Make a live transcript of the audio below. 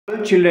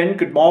Hello children,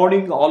 good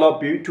morning all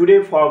of you.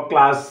 Today for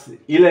class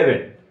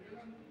 11,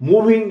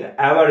 moving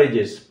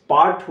averages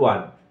part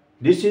 1.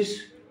 This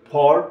is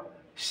for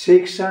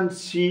section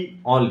C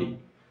only.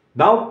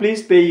 Now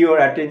please pay your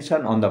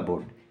attention on the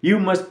board. You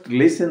must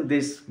listen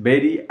this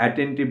very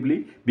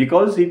attentively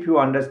because if you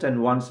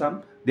understand one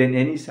sum, then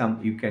any sum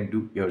you can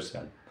do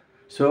yourself.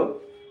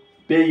 So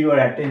pay your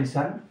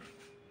attention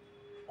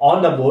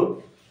on the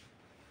board.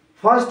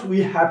 First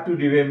we have to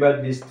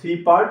remember this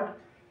three part.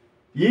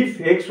 If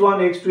x1,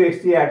 x2,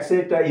 x3,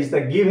 etc. is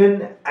the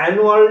given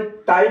annual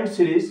time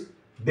series,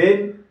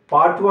 then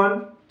part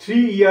 1,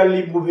 3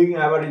 yearly moving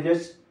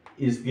averages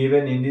is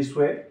given in this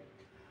way.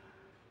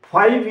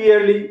 5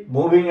 yearly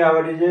moving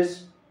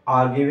averages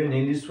are given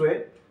in this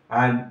way,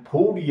 and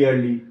 4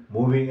 yearly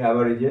moving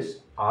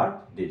averages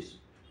are this.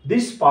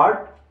 This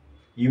part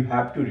you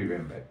have to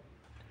remember.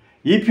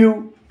 If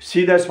you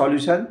see the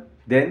solution,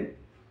 then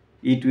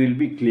it will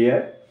be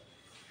clear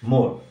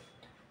more.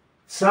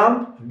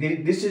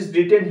 This is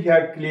written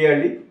here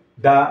clearly,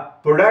 the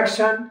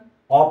production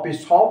of a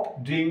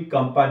soft drink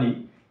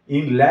company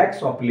in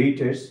lakhs of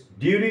liters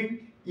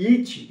during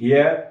each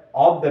year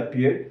of the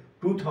period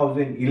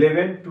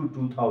 2011 to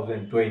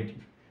 2020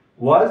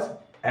 was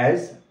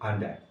as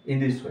under in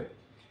this way.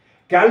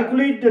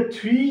 Calculate the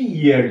 3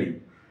 yearly,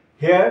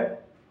 here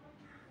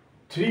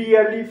 3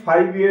 yearly,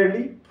 5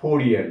 yearly, 4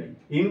 yearly.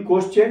 In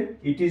question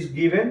it is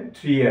given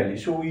 3 yearly,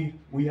 so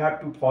we have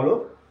to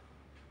follow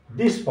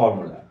this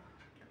formula.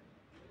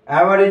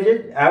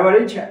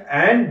 Average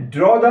and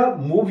draw the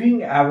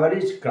moving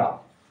average graph.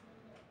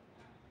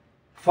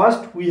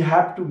 First we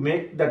have to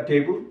make the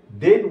table,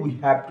 then we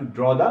have to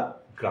draw the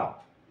graph.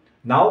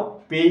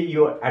 Now pay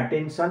your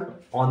attention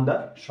on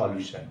the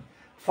solution.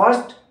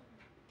 First,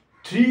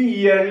 3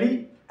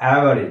 yearly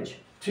average.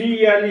 3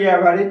 yearly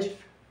average,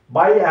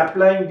 by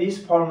applying this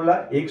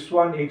formula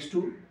x1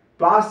 x2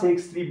 plus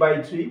x3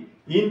 by 3,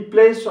 in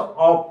place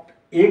of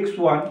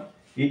x1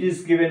 it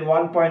is given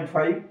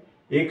 1.5,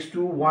 x2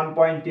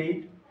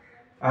 1.8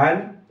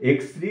 and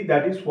x3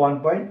 that is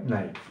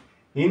 1.9.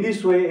 In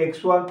this way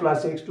x1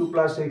 plus x2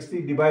 plus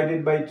x3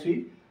 divided by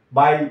 3,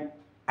 by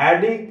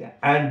adding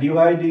and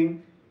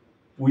dividing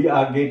we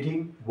are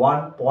getting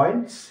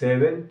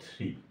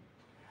 1.73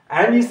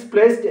 and is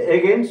placed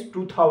against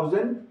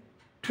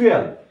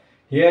 2012.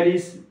 Here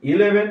is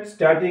 11,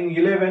 starting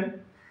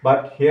 11,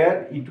 but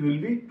here it will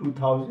be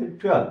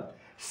 2012.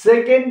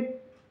 Second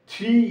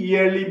 3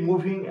 yearly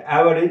moving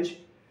average,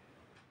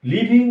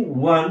 leaving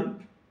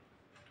 1,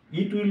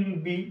 it will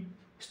be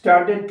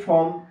started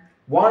from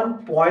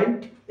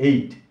 1.8,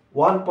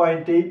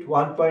 1.8,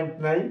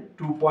 1.9,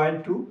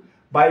 2.2.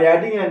 By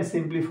adding and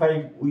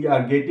simplifying, we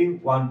are getting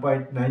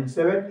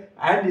 1.97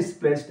 and is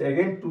placed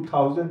again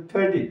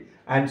 2013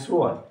 and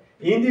so on.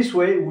 In this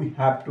way, we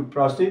have to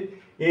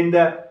proceed. In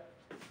the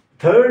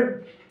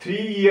third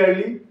 3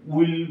 yearly,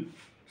 we will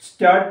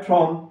start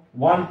from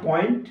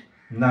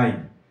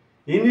 1.9.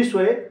 In this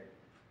way,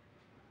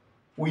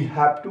 we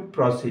have to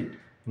proceed.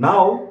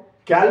 Now,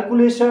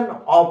 calculation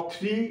of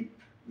 3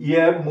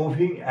 year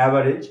moving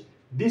average,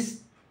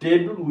 this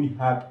table we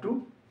have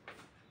to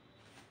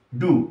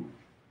do.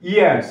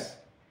 Years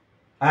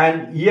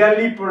and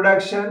yearly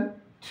production,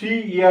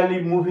 3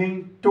 yearly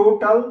moving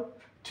total,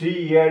 3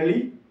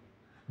 yearly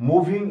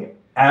moving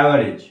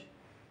average.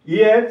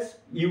 Years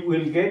you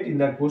will get in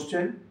the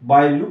question.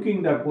 By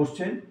looking the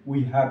question,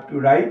 we have to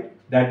write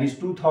that is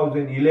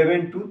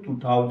 2011 to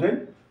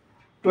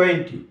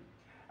 2020.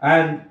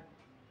 And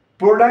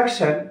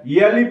production,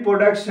 yearly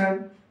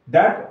production,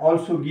 that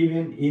also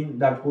given in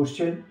the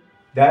question,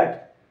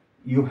 that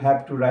you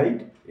have to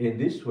write in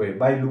this way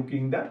by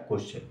looking the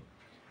question.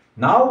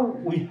 Now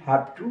we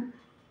have to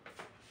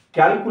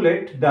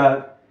calculate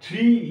the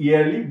 3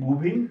 yearly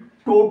moving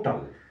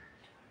total,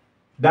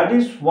 that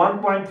is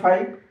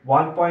 1.5,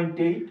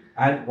 1.8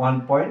 and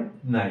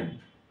 1.9.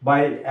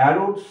 By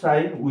arrow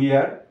sign we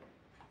are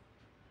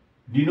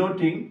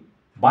denoting.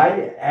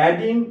 By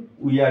adding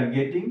we are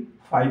getting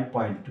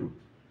 5.2.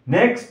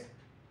 Next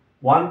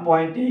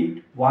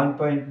 1.8,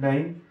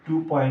 1.9,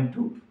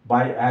 2.2.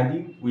 By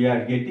adding we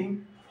are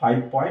getting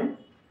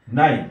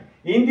 5.9.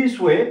 In this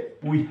way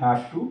we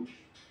have to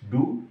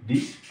do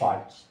these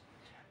parts.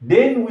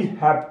 Then we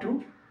have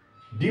to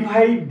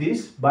divide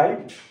this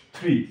by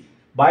 3.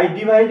 By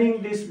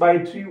dividing this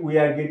by 3 we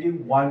are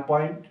getting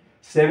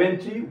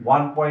 1.73,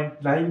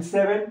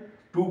 1.97,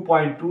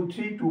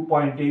 2.23,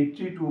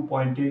 2.83,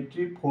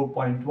 2.83,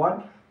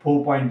 4.1,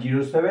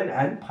 4.07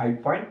 and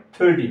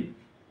 5.13.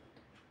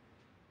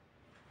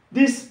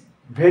 This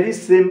very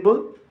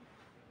simple.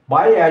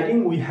 By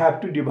adding we have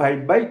to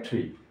divide by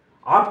 3.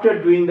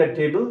 After doing the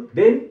table,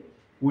 then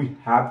we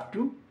have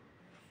to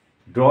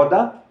draw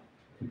the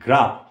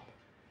graph.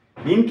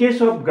 In case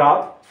of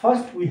graph,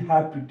 first we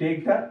have to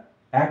take the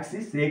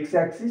axis,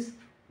 x-axis,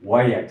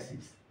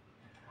 y-axis.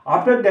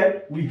 After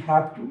that, we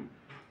have to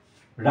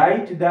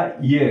write the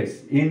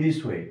years in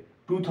this way.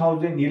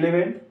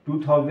 2011,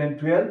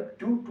 2012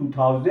 to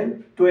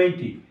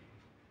 2020.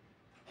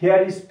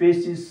 Here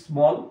space is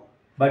small,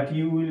 but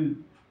you will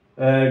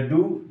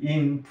do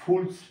in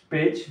full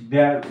page.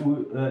 There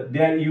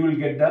you will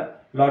get the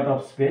lot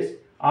of space.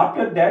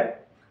 After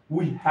that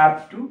we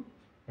have to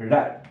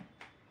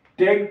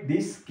take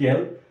this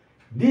scale.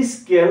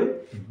 This scale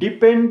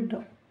depend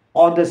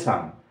on the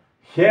sum.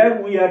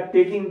 Here we are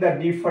taking the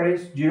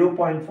difference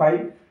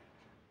 0.5,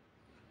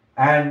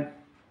 and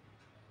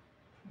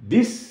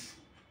this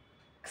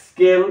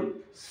scale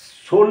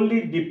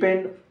solely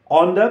depend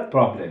on the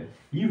problem.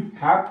 You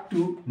have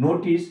to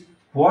notice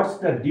what's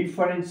the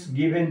difference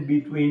given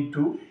between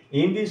two.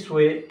 In this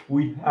way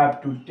we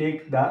have to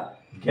take the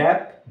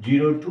gap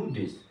 0 to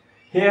this.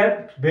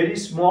 Here very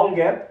small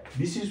gap,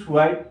 this is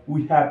why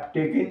we have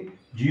taken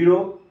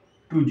 0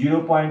 to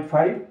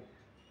 0.5.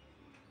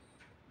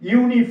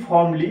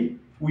 Uniformly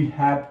we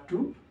have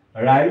to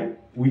write,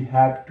 we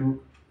have to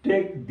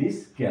take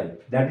this scale,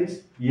 that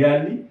is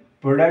yearly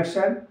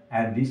production,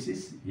 and this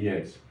is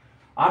years.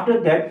 After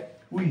that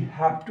we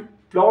have to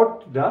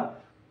plot the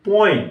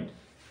point,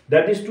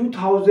 that is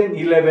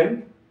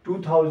 2011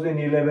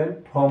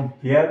 from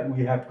here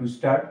we have to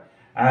start,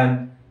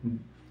 and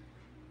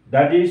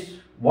that is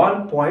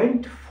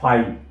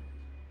 1.5.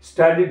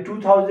 Started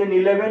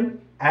 2011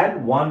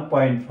 and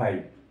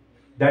 1.5,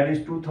 that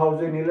is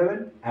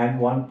 2011 and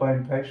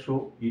 1.5,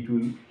 so it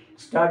will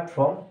start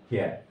from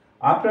here.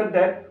 After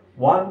that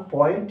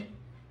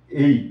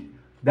 1.8,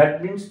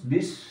 that means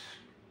this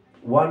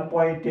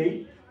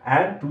 1.8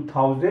 and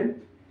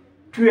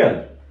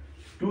 2012,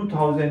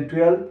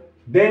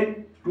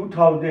 then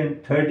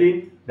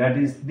 2013, that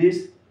is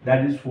this,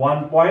 that is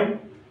 1.9,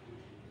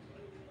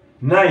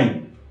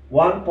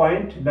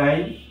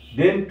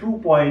 then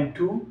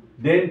 2.2,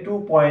 then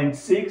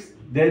 2.6,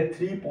 then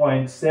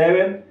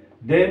 3.7,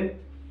 then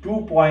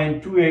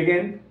 2.2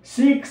 again,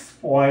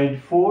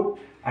 6.4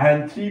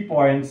 and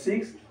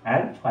 3.6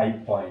 and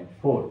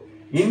 5.4.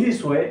 In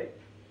this way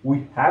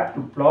we have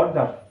to plot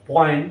the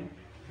point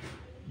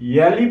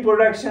yearly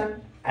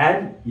production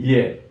and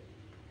year,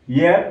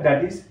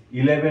 that is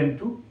 11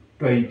 to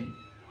 20.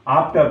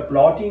 After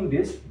plotting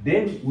this,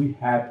 then we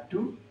have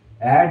to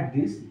add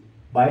this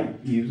by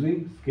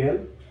using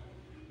scale.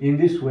 In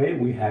this way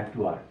we have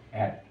to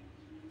add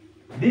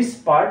this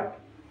part,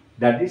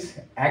 that is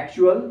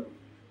actual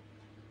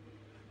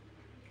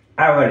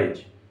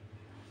average.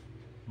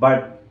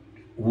 But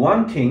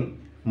one thing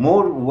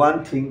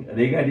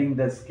regarding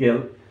the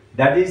scale,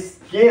 that is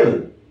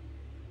scale,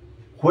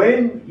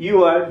 when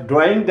you are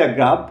drawing the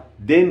graph,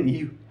 then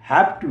you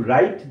have to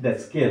write the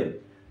scale,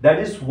 that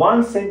is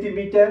 1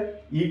 centimeter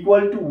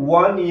equal to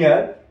 1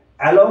 year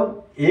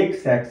along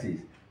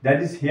x-axis,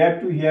 that is here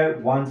to here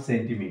 1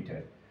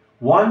 centimeter,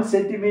 1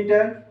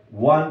 centimeter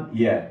 1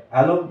 year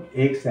along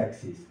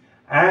x-axis,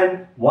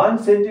 and 1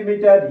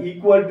 centimeter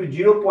equal to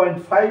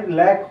 0.5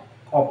 lakh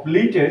of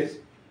liters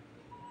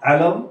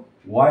along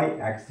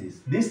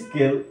y-axis. This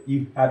scale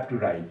you have to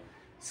write.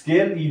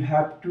 Scale you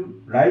have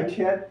to write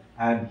here,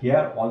 and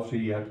here also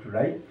you have to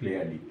write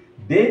clearly.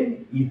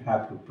 Then you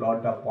have to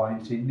plot the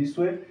points in this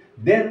way.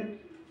 Then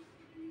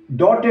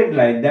dotted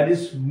line, that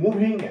is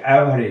moving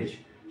average.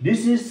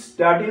 This is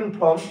starting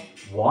from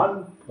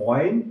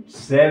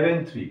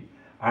 1.73,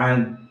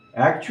 and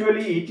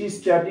actually it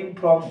is starting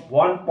from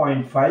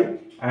 1.5,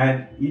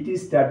 and it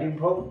is starting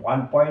from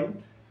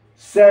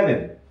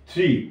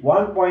 1.73.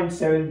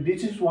 1.7,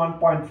 this is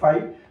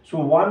 1.5, so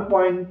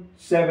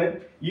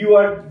 1.7 you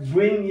are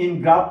doing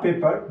in graph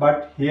paper,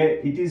 but here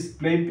it is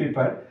plain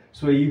paper,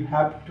 so you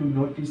have to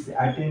notice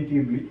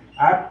attentively.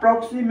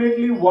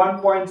 Approximately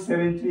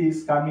 1.73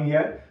 is coming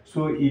here,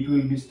 so it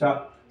will be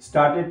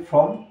started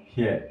from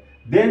here.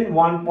 Then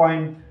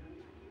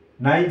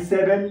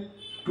 1.97,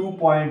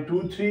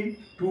 2.23,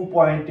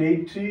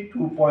 2.83,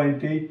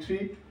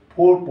 2.83,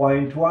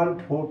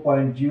 4.1,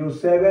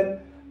 4.07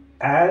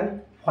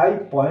 and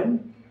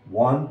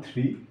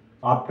 5.13.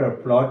 After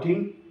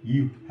plotting,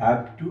 you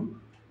have to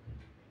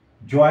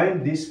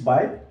join this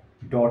by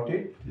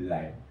dotted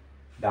line.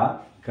 The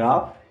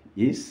graph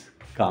is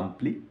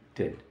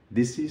completed.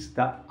 This is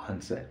the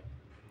answer.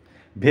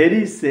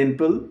 Very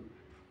simple.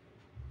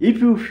 If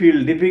you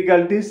feel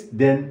difficulties,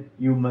 then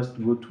you must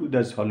go through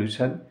the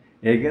solution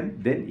again,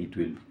 then it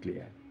will be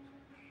clear.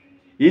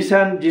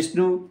 Ishan,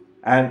 Jishnu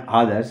and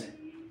others,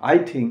 I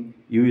think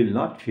you will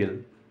not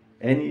feel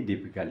any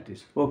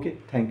difficulties. Okay,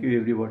 thank you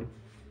everybody.